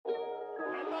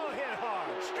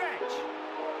Stretch.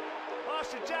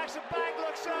 Austin Jackson back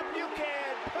looks up. You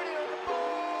can put it on the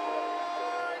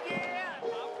board. Yeah.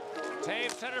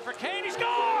 Taves center for Kane. He scores.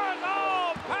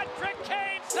 Oh, Patrick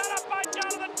Kane set up by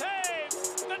Jonathan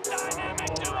Taves. The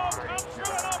dynamic duo comes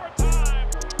through in overtime.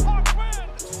 Hawks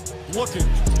win. Looking.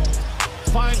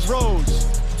 Finds Rose.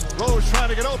 Rose trying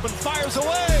to get open. Fires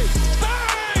away.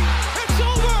 Bang! It's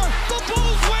over. The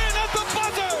Bulls win at the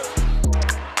buzzer.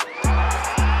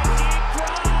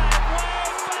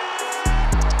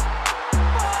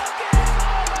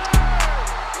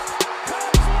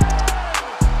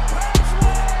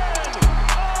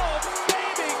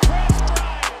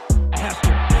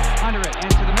 Hester under it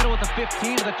and to the middle of the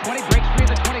 15 to the 20, breaks free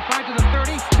to the 25 to the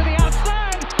 30 to the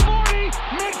outside, 40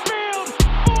 midfield,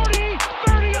 40,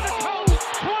 30 of the coast,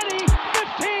 20,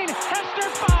 15, Hester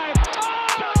 5. Oh,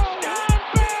 touchdown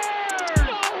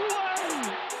Bears!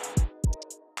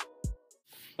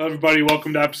 Hello, everybody.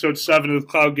 Welcome to episode 7 of the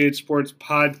Cloudgate Sports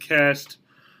Podcast.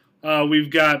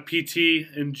 We've got PT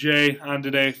and Jay on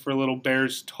today for a little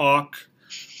Bears talk.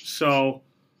 So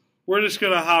we're just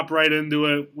going to hop right into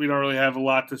it. We don't really have a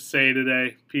lot to say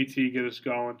today. PT, get us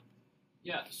going.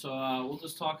 Yeah, so we'll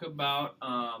just talk about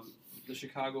the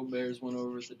Chicago Bears went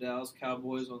over the Dallas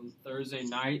Cowboys on Thursday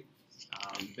night.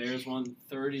 Bears won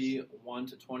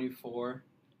 31-24.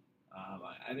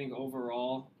 I think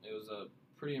overall it was a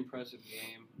pretty impressive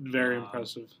game. Very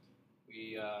impressive.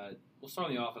 We'll start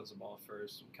on the offensive ball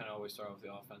first. We kind of always start with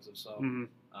the offensive. So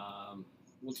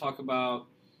we'll talk about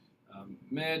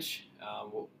Mitch,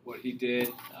 what he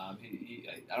did. I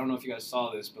don't know if you guys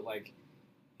saw this, but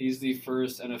he's the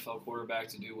first NFL quarterback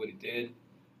to do what he did.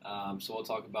 So we'll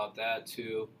talk about that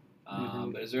too.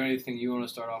 But is there anything you want to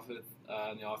start off with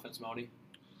in the offense, Moni?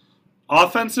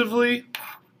 Offensively,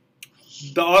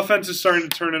 the offense is starting to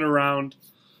turn it around.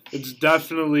 It's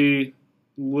definitely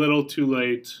a little too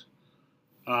late.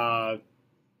 We'll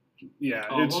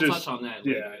touch on that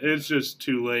later. Yeah, it's just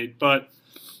too late. But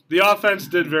the offense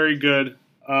did very good.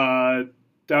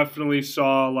 Definitely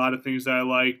saw a lot of things that I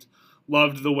liked.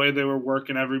 Loved the way they were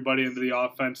working everybody into the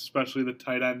offense, especially the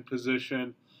tight end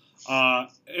position.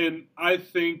 And I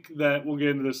think that we'll get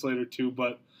into this later too,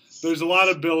 but there's a lot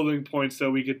of building points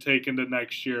that we could take into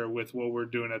next year with what we're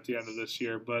doing at the end of this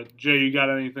year. But, Jay, you got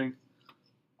anything?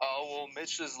 Well,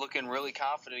 Mitch is looking really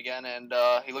confident again, and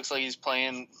he looks like he's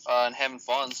playing and having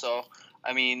fun. So,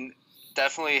 I mean,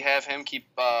 definitely have him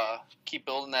keep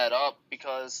building that up,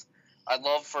 because I'd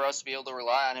love for us to be able to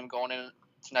rely on him going into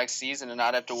next season and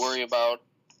not have to worry about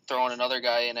throwing another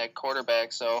guy in at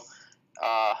quarterback. So,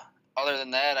 other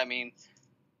than that, I mean,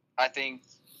 I think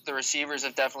the receivers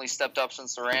have definitely stepped up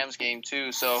since the Rams game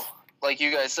too. So, like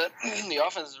you guys said, the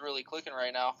offense is really clicking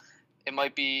right now. It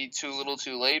might be too little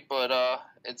too late, but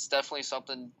it's definitely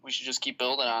something we should just keep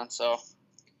building on. So,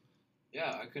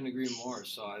 yeah, I couldn't agree more.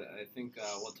 So I think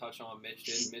we'll touch on what Mitch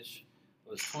did. Mitch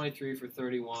was 23 for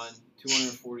 31,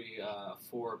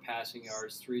 244 passing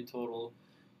yards,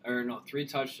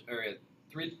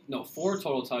 four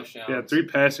total touchdowns. Yeah, 3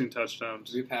 passing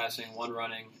touchdowns. 3 passing, 1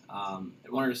 running, and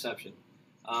 1 interception.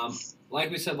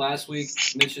 Like we said last week,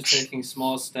 Mitch is taking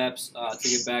small steps to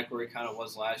get back where he kind of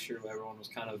was last year, where everyone was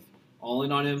kind of all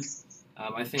in on him.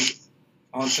 I think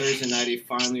on Thursday night he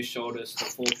finally showed us the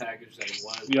full package that he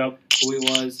was, who he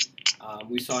was.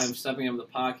 We saw him stepping into the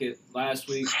pocket last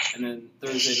week, and then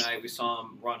Thursday night we saw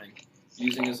him running,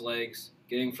 using his legs,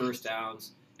 getting first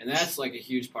downs, and that's like a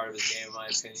huge part of his game, in my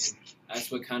opinion. That's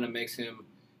what kind of makes him,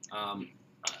 I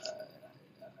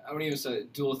wouldn't even say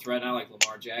dual threat, not like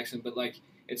Lamar Jackson, but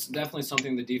it's definitely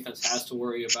something the defense has to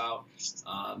worry about.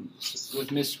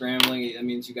 With mis-scrambling, that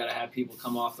means you got to have people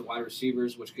come off the wide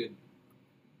receivers, which could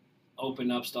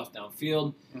open up stuff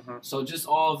downfield. So just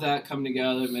all of that coming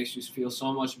together makes you feel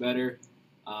so much better.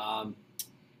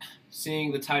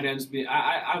 Seeing the tight ends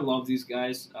I love these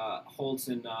guys. Holtz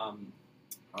and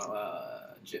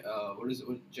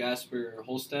Jasper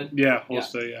Holstead? Yeah,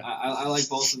 Holstead, yeah. I like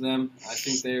both of them. I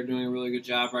think they're doing a really good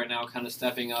job right now, kind of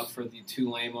stepping up for the 2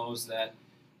 lamos that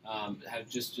have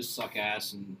just suck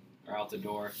ass and are out the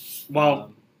door.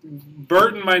 Well,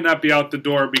 Burton might not be out the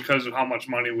door because of how much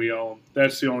money we owe him.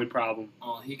 That's the only problem.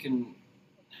 Oh, he can...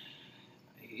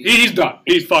 He's done.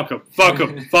 Fuck him. Fuck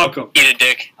him. Fuck him. eat a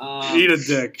dick. Eat a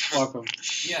dick. Fuck him.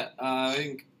 Yeah, I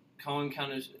think Cohen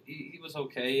kind of he was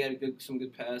okay. He had some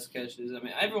good pass catches. I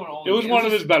mean, everyone. It was one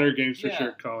of his better games for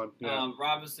sure, Cohen. Yeah.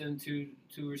 Robinson two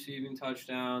receiving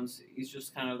touchdowns. He's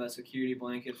just kind of that security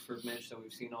blanket for Mitch that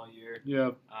we've seen all year.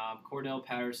 Yeah. Cordell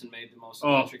Patterson made the most.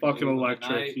 Fucking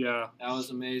electric! Yeah. That was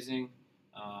amazing.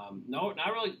 No,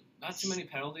 not really. Not too many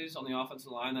penalties on the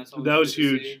offensive line. That was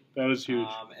huge. That was huge.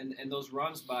 And those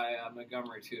runs by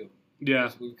Montgomery too. Yeah.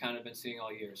 as we've kind of been seeing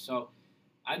all year. So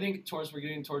I think we're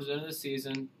getting towards the end of the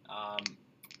season.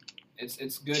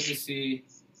 It's good to see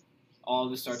all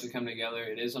of this start to come together.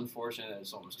 It is unfortunate that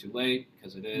it's almost too late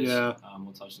because it is. Yeah.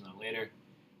 We'll touch on that later.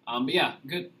 But yeah,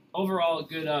 good overall.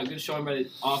 Good showing by the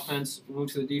offense. We'll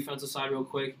move to the defensive side real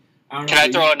quick. Can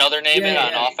I throw another name in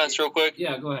on offense real quick?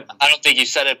 Yeah, go ahead. I don't think you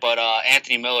said it, but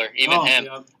Anthony Miller, him.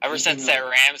 Yeah, Ever since that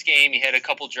Rams game, he had a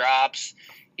couple drops.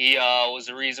 He was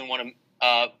the reason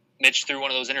Mitch threw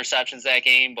one of those interceptions that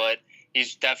game, but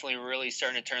he's definitely really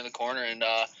starting to turn the corner and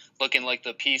looking like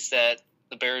the piece that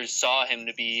the Bears saw him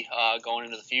to be going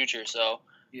into the future. So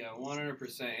yeah,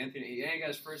 100%. Anthony, he got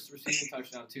his first receiving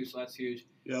touchdown too, so that's huge.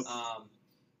 Yep.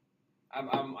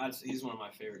 He's one of my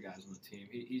favorite guys on the team.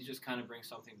 He just kind of brings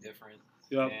something different.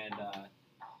 Yep. And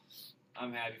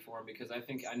I'm happy for him because I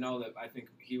think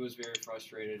he was very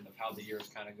frustrated of how the year is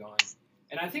kind of going.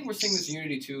 And I think we're seeing this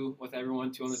unity too with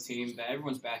everyone too on the team, that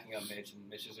everyone's backing up Mitch, and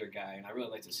Mitch is their guy, and I really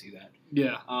like to see that.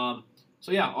 Yeah.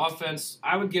 So yeah, offense,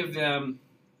 I would give them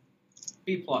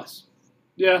B+.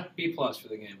 Yeah. B+ for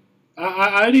the game.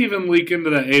 I'd even leak into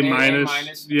the A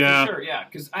minus. Yeah. For sure, yeah,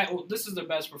 because this is the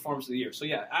best performance of the year. So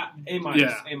yeah, A-.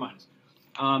 Yeah.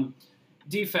 A-.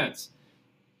 Defense.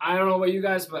 I don't know about you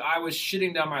guys, but I was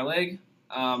shitting down my leg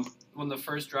on the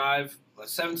first drive.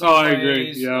 17 plays. I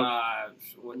agree. Yeah.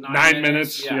 9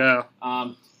 minutes. Yeah.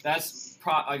 That's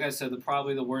like I said,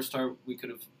 probably the worst start we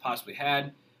could have possibly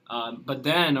had. But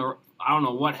then I don't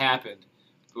know what happened.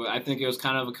 But I think it was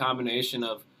kind of a combination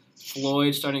of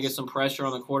Floyd starting to get some pressure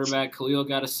on the quarterback. Khalil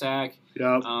got a sack.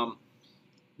 Yeah.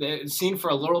 It seemed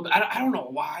for a little bit. I don't know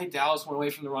why Dallas went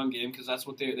away from the run game because that's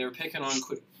what they were picking on.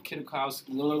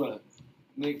 Kidkowski.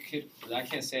 I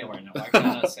can't say it right now. I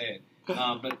cannot say it.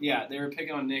 But yeah, they were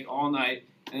picking on Nick all night,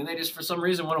 and they just for some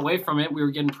reason went away from it. We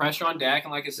were getting pressure on Dak,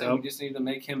 and like I said, we just needed to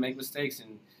make him make mistakes,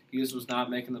 and he just was not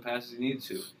making the passes he needed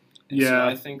to. And so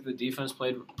I think the defense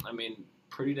played.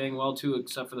 Pretty dang well too,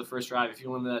 except for the first drive. If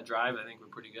you went into that drive, I think we're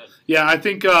pretty good. Yeah, I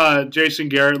think Jason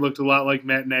Garrett looked a lot like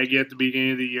Matt Nagy at the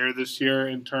beginning of the year this year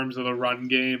in terms of the run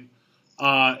game.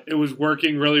 It was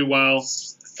working really well,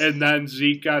 and then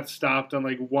Zeke got stopped on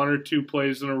like 1 or 2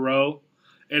 plays in a row,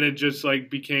 and it just like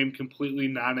became completely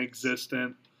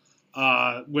non-existent.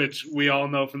 Which we all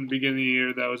know from the beginning of the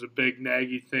year that was a big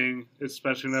Nagy thing,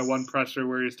 especially in that one presser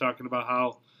where he was talking about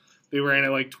how they ran it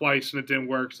like twice and it didn't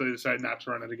work, so they decided not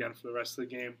to run it again for the rest of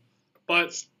the game.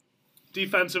 But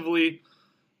defensively,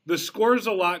 the score is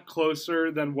a lot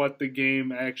closer than what the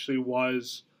game actually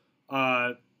was.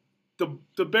 The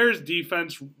Bears'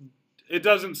 defense, it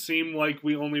doesn't seem like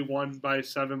we only won by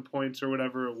 7 points or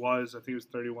whatever it was. I think it was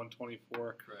 31-24.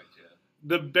 Correct, yeah.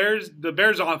 The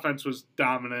Bears' offense was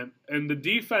dominant, and the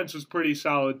defense was pretty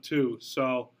solid too.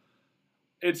 So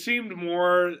it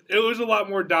was a lot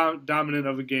more dominant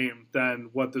of a game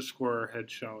than what the score had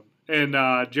shown. And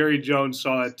Jerry Jones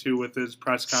saw that too with his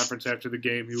press conference after the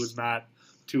game. He was not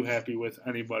too happy with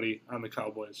anybody on the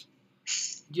Cowboys.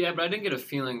 Yeah, but I didn't get a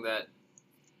feeling that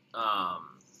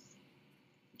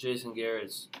Jason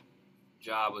Garrett's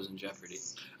job was in jeopardy.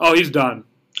 Oh, he's done.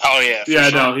 Oh yeah. Yeah,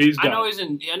 sure. no, he's done.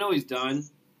 I know he's done,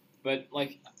 but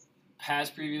like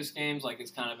past previous games, like it's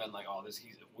kind of been like,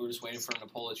 we're just waiting for him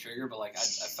to pull the trigger. But like I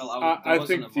felt I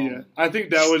think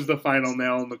that was the final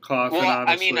nail in the coffin. Well,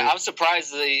 honestly. I'm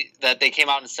surprised that they came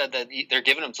out and said that they're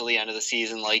giving him till the end of the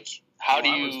season. Like, how do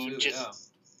you just? Yeah.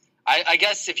 I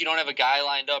guess if you don't have a guy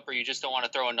lined up or you just don't want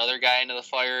to throw another guy into the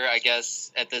fire, I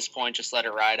guess at this point just let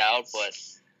it ride out. But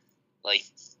like,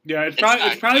 yeah, it's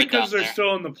probably because they're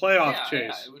still in the playoff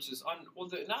chase. Yeah, which is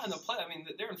they're not in the play. I mean,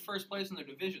 they're in first place in their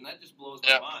division. That just blows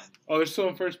my mind. Oh, they're still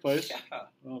in first place. Yeah.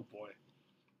 Oh boy.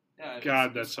 Yeah.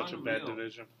 God, that's such unreal. A bad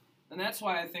division. And that's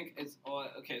why I think it's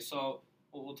okay. So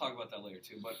we'll talk about that later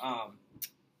too. But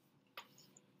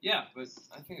yeah, but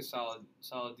I think it's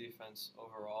solid defense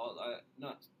overall.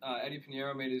 Eddie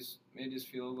Pinheiro made his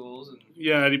field goals, and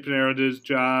yeah, Eddie Pinheiro did his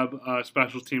job.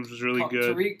 Special teams was really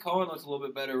good. Tariq Cohen looks a little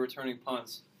bit better returning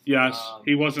punts. Yes,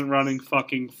 he wasn't running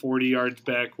fucking 40 yards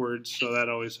backwards, so that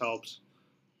always helps.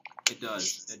 It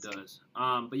does.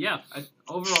 But yeah,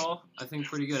 overall, I think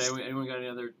pretty good. Anyone got any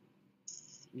other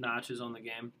notches on the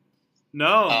game?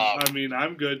 No, I mean,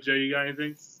 I'm good. Jay, you got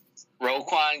anything?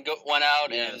 Roquan went out,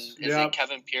 yes. And is it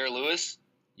Kevin Pierre-Louis?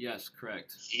 Yes,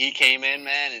 correct. He came in,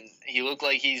 man, and he looked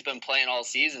like he's been playing all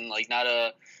season. Like not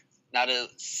a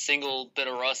single bit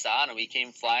of rust on him. He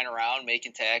came flying around,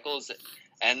 making tackles,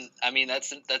 and I mean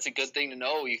that's a good thing to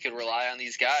know. You could rely on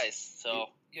these guys. So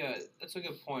yeah, that's a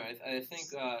good point. I think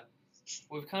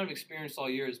we've kind of experienced all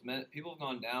year is people have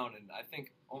gone down, and I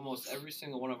think almost every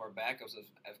single one of our backups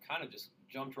have kind of just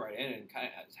jumped right in and kind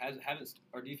of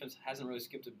our defense hasn't really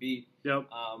skipped a beat. Yep.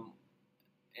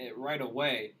 Right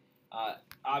away.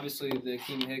 Obviously, the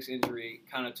Akiem Hicks injury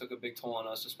kind of took a big toll on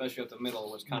us, especially up the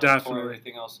middle, which kind of tore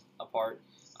everything else apart.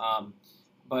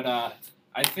 But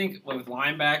I think with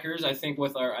linebackers, I think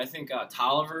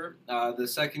Tolliver, the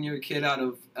second-year kid out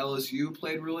of LSU,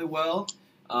 played really well.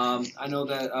 I know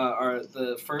that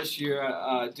the first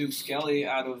year Duke Skelly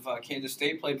out of Kansas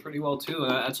State played pretty well too.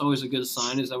 That's always a good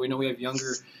sign. Is that we know we have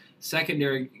younger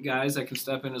secondary guys that can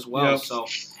step in as well. Yep. So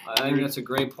I think that's a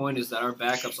great point. Is that our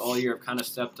backups all year have kind of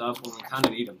stepped up when we kind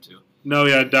of need them to. No,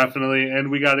 yeah, definitely. And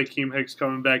we got Akiem Hicks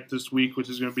coming back this week, which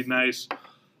is going to be nice.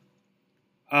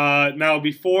 Now,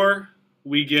 before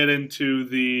we get into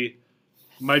the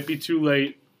might be too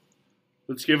late,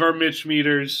 let's give our Mitch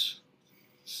meters.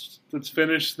 Let's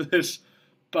finish this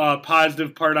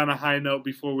positive part on a high note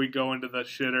before we go into the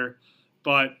shitter.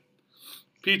 But,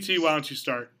 PT, why don't you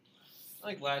start?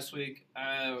 Like last week,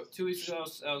 2 weeks ago,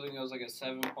 I was like a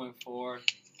 7.4.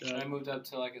 And I moved up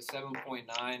to like a 7.9.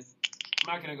 I'm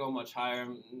not going to go much higher.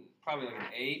 I'm probably like an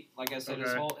 8. Like I said,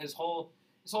 okay. his whole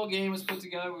game was put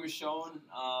together. We were showing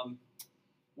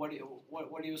what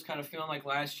he was kind of feeling like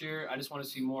last year. I just want to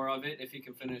see more of it. If he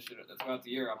can finish it throughout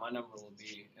the year, my number will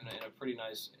be in a pretty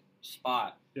nice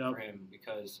spot for him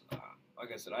because,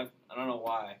 like I said, I don't know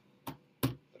why,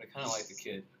 but I kind of like the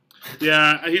kid.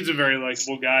 Yeah, he's a very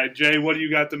likable guy. Jay, what do you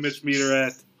got the Mitch meter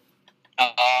at?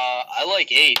 I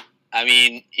like 8. I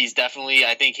mean, he's definitely.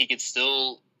 I think he could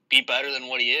still be better than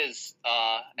what he is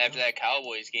after that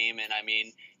Cowboys game, and I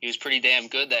mean, he was pretty damn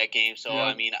good that game. So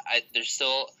I mean, there's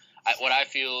still what I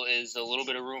feel is a little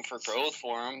bit of room for growth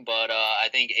for him, but I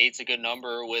think 8's a good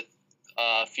number with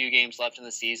a few games left in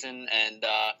the season, and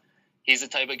he's the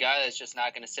type of guy that's just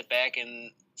not going to sit back and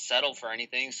settle for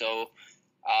anything. So.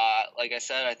 Like I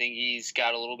said, I think he's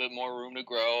got a little bit more room to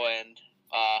grow, and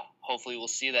hopefully we'll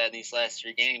see that in these last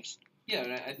 3 games. Yeah,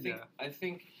 and I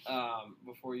think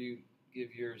before you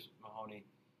give yours, Mahoney,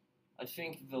 I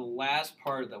think the last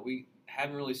part that we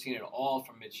haven't really seen at all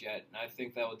from Mitch yet, and I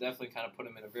think that will definitely kind of put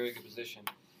him in a very good position,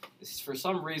 is for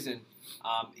some reason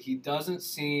he doesn't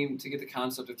seem to get the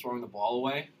concept of throwing the ball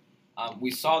away.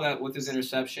 We saw that with his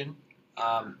interception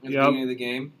in the beginning of the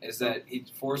game, is that he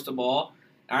forced the ball.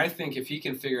 I think if he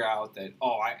can figure out that,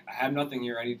 I have nothing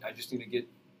here, I just need to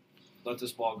let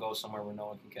this ball go somewhere where no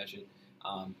one can catch it.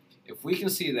 If we can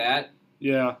see that,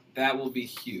 that will be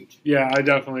huge. Yeah, I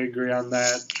definitely agree on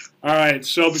that. All right,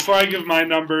 so before I give my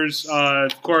numbers,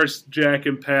 of course, Jack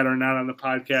and Pat are not on the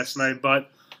podcast tonight, but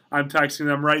I'm texting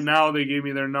them right now. They gave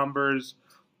me their numbers.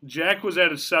 Jack was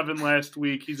at a 7 last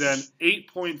week. He's at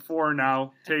 8.4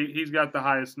 now. He's got the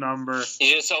highest number.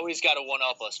 You just always got to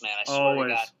one-up us, man. I swear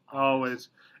to God. Always.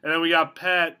 And then we got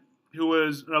Pat, who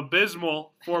was an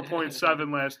abysmal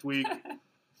 4.7 last week.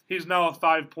 He's now a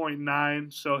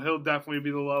 5.9, so he'll definitely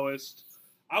be the lowest.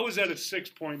 I was at a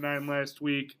 6.9 last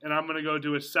week, and I'm going to go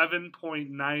to a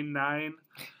 7.99.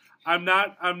 I'm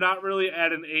not really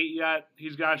at an 8 yet.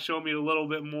 He's got to show me a little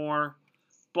bit more.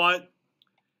 But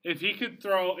if he could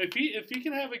if he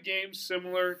can have a game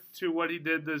similar to what he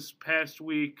did this past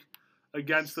week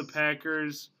against the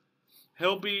Packers,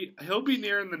 he'll be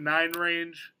near in the 9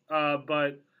 range.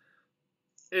 But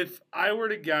if I were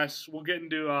to guess, we'll get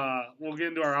into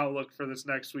our outlook for this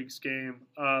next week's game.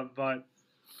 But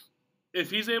if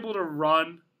he's able to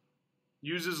run,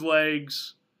 use his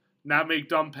legs, not make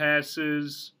dumb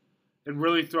passes, and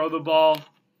really throw the ball,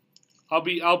 I'll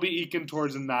be eking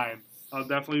towards a 9. I'll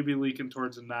definitely be leaking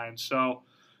towards a 9. So,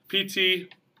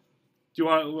 PT,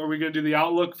 are we going to do the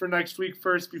outlook for next week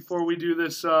first before we do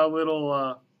this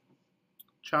little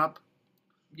chop?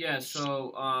 Yeah,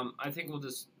 so I think we'll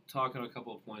just talk on a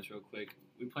couple of points real quick.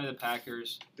 We play the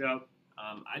Packers. Yep.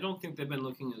 I don't think they've been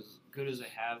looking as good as they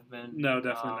have been. No,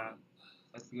 definitely not.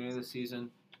 At the beginning of the season.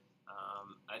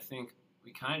 I think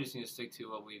we kind of just need to stick to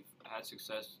what we've had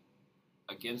success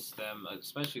against them,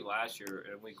 especially last year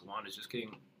in week 1, is just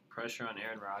getting pressure on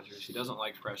Aaron Rodgers. He doesn't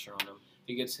like pressure on him. If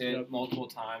he gets hit multiple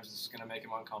times, it's going to make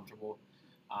him uncomfortable.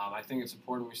 I think it's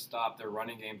important we stop their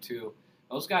running game too.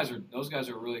 Those guys are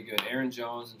really good. Aaron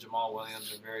Jones and Jamal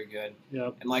Williams are very good.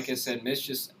 Yep. And like I said, Mitch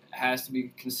just has to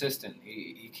be consistent.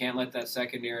 He can't let that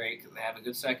secondary. They have a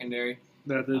good secondary.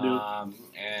 That they do.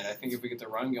 And I think if we get the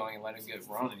run going and let him get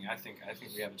running, I think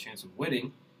we have a chance of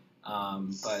winning.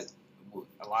 But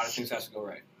a lot of things has to go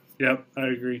right. Yep, I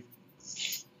agree.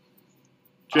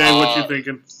 Jay, what you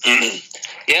thinking?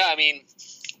 Yeah, I mean,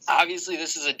 obviously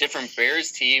this is a different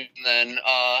Bears team than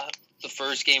the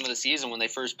first game of the season when they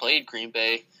first played Green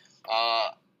Bay.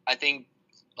 I think,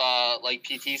 like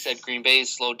PT said, Green Bay has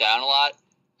slowed down a lot.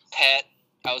 Pat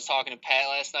I was talking to Pat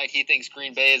last night. He thinks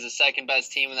Green Bay is the second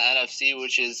best team in the NFC,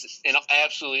 which is an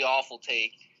absolutely awful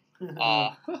take.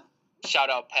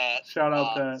 Shout out, Pat. Shout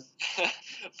out, Pat.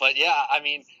 But yeah, I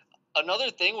mean,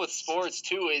 another thing with sports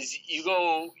too is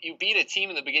you beat a team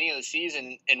in the beginning of the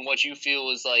season, and what you feel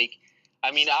is like,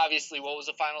 I mean, obviously, what was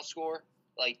the final score?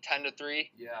 Like 10-3.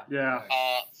 Yeah.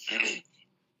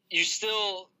 You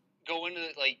still go into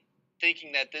like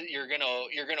thinking that you're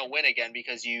gonna win again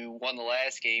because you won the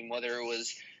last game, whether it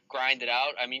was grinded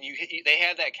out. I mean, they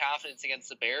had that confidence against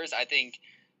the Bears. I think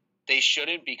they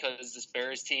shouldn't, because this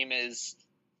Bears team is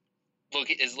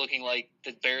looking like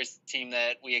the Bears team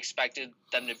that we expected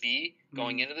them to be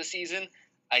going into the season.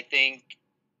 I think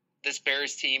this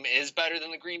Bears team is better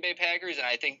than the Green Bay Packers, and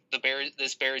I think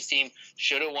this Bears team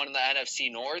should have won in the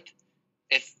NFC North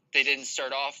if they didn't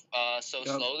start off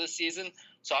slow this season.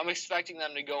 So I'm expecting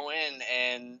them to go in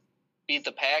and beat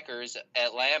the Packers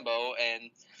at Lambeau, and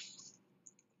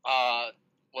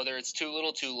whether it's too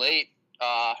little, too late,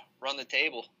 run the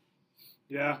table.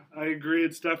 Yeah, I agree.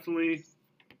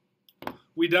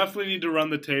 We definitely need to run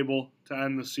the table to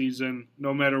end the season,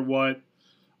 no matter what.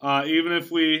 Even if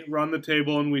we run the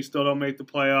table and we still don't make the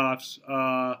playoffs,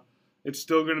 it's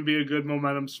still going to be a good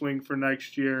momentum swing for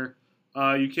next year.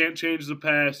 You can't change the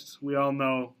past. We all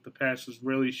know the past was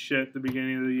really shit at the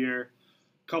beginning of the year.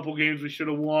 A couple games we should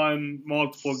have won,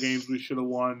 multiple games we should have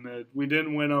won. We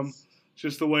didn't win them. It's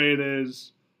just the way it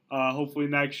is. Hopefully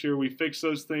next year we fix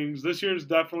those things. This year is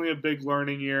definitely a big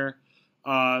learning year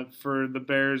for the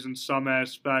Bears in some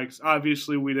aspects.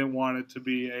 Obviously, we didn't want it to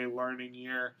be a learning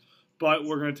year, but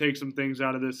we're going to take some things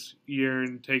out of this year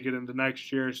and take it into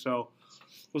next year. So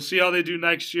we'll see how they do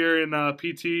next year. And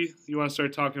PT, you want to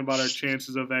start talking about our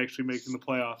chances of actually making the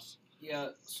playoffs? Yeah,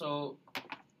 so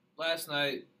last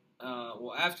night,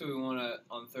 after we won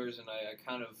on Thursday night,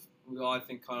 we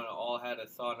all had a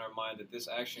thought in our mind that this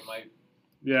actually might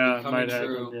be coming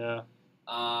true. Yeah.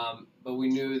 But we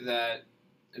knew that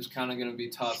it was kind of going to be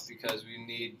tough because we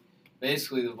need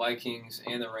basically the Vikings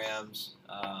and the Rams.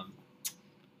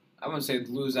 I wouldn't say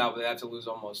lose out, but they have to lose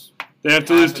almost. They have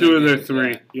to lose two of their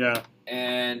three. Yeah.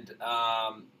 And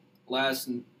last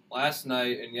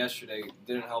night and yesterday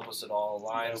didn't help us at all. The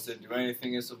Lions didn't do anything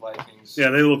against the Vikings. Yeah,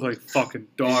 they look like fucking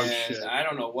dog shit. I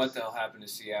don't know what the hell happened to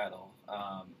Seattle.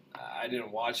 I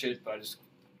didn't watch it, but I just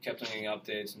kept on getting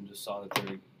updates and just saw that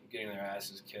they were getting their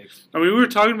asses kicked. I mean, we were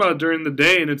talking about it during the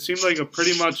day, and it seemed like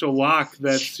pretty much a lock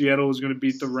that Seattle was going to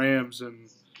beat the Rams, and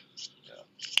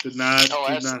did not.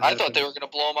 I thought they were going to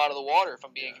blow them out of the water, if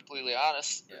I'm being completely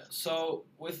honest. Yeah. So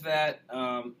with that,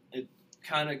 it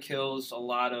kind of kills a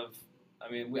lot of.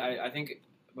 I mean, I think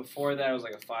before that it was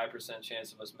like a 5%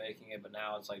 chance of us making it, but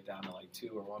now it's like down to like 2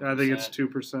 or 1%. I think it's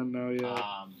 2% now.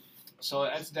 Yeah. So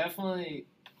it's definitely.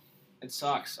 It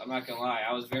sucks. I'm not going to lie.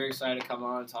 I was very excited to come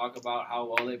on and talk about how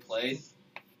well they played.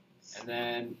 And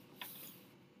then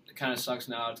it kind of sucks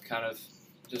now to kind of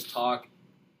just talk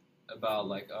about,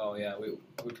 like, oh, yeah,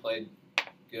 we played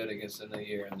good against them the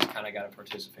year and they kind of got a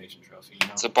participation trophy. You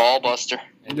know? It's a ball buster.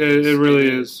 It really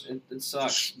is. It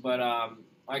sucks. But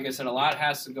like I said, a lot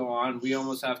has to go on. We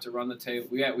almost have to run the table.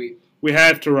 We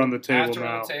have to run the table have to now.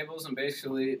 run the tables, and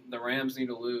basically the Rams need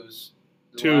to lose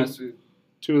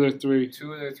Two of their three.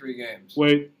 2 of their 3 games.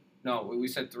 Wait. No, we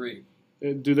said 3.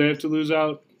 Do they have to lose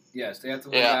out? Yes, they have to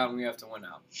lose out, and we have to win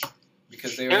out.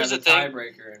 Because they would have the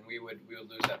tiebreaker, and we would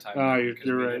lose that tiebreaker.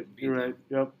 You're right. You're right.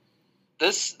 Yep.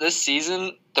 This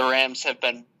season, the Rams have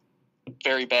been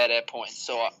very bad at points.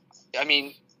 So, I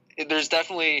mean, there's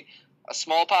definitely a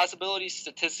small possibility.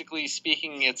 Statistically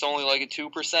speaking, it's only like a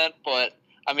 2%. But,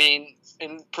 I mean,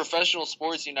 in professional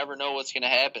sports, you never know what's going to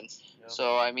happen. Yep.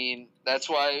 So, I mean, that's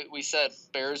why we said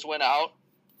Bears win out.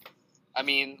 I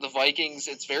mean, the Vikings,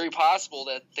 it's very possible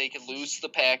that they could lose to the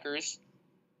Packers.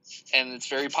 And it's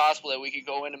very possible that we could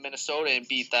go into Minnesota and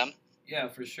beat them. Yeah,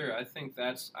 for sure. I think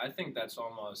that's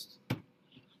almost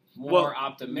more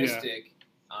optimistic.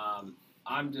 Yeah.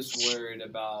 I'm just worried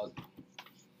about.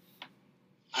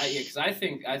 Because I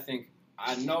think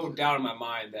I no doubt in my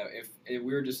mind that if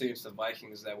we were just against the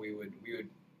Vikings that we would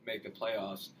make the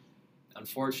playoffs.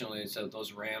 Unfortunately, it's that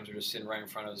those Rams are just sitting right in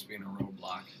front of us being a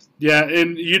roadblock. Yeah,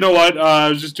 and you know what? I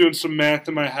was just doing some math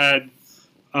in my head.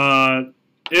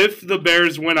 If the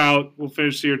Bears win out, we'll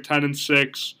finish the year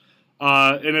 10-6.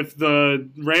 And if the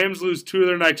Rams lose 2 of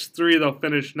their next 3, they'll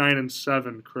finish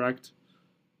 9-7. Correct?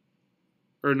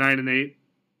 Or 9-8?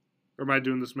 Or am I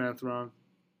doing this math wrong?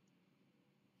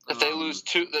 If they lose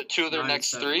two of their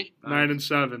next 3,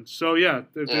 9-7. So yeah,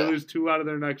 if they lose 2 out of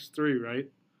their next 3, right?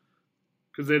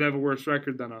 Because they'd have a worse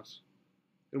record than us,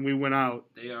 and we went out.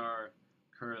 They are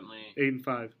currently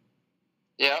 8-5.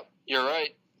 Yeah, you're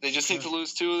right. They just need to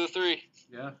lose 2 of the 3.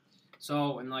 Yeah.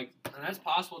 So, and that's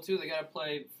possible too. They got to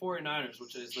play 49ers,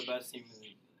 which is the best team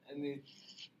in the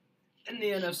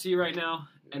NFC right now.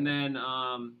 And then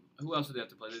who else did they have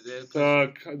to play?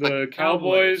 The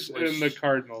Cowboys and the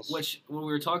Cardinals. Which, what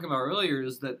we were talking about earlier,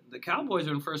 is that the Cowboys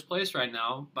are in first place right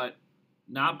now, but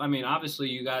obviously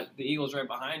you got the Eagles right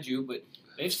behind you, but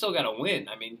they've still got to win.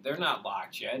 I mean, they're not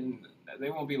locked yet, and they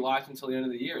won't be locked until the end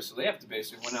of the year, so they have to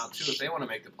basically win out too if they want to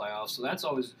make the playoffs. So that's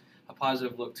always a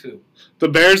positive look too. The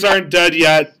Bears aren't dead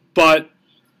yet, but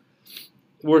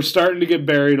we're starting to get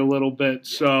buried a little bit,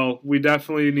 so we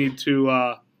definitely need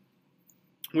to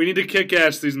kick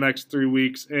ass these next 3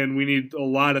 weeks, and we need a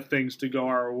lot of things to go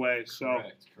our way. So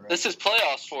Correct. This is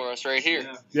playoffs for us right here.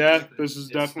 yeah, this is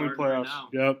definitely playoffs. Right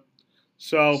Yep.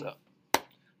 So,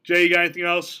 Jay, you got anything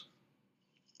else?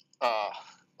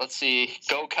 Let's see.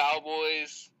 Go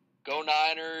Cowboys, go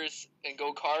Niners, and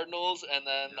go Cardinals, and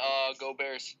then go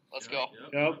Bears. Let's go.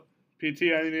 Yep. PT,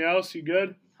 anything else? You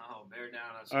good? Oh, bear down.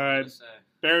 That's All what I'm right. gonna say.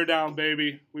 Bear down,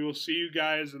 baby. We will see you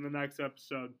guys in the next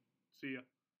episode. See ya.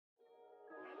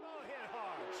 Ball hit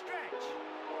hard. Stretch.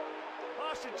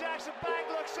 Austin Jackson back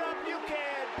looks up. You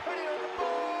can put it on the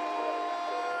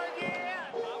board. Yeah.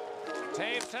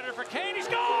 Taves center for Kane. He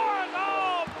scores.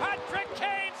 Oh, Patrick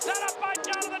Kane set up by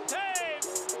Jonathan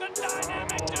Taves. The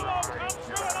dynamic duo comes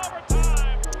through in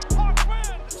overtime. Hawks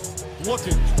win.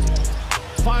 Looking.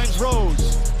 Finds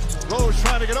Rose. Rose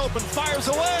trying to get open. Fires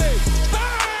away.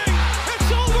 Bang!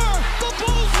 It's over. The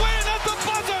Bulls win at the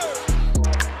buzzer.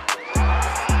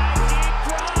 Deep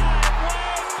drive.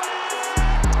 Way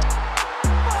back.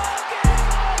 Ball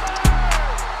game over.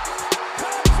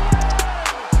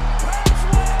 Cubs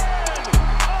win.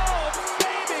 Oh,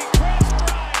 baby. Chris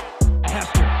Bryant.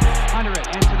 Hester under it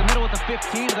and to the middle at the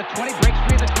 15 to the 20, breaks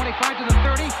free of the 25 to the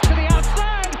 30 to the outside.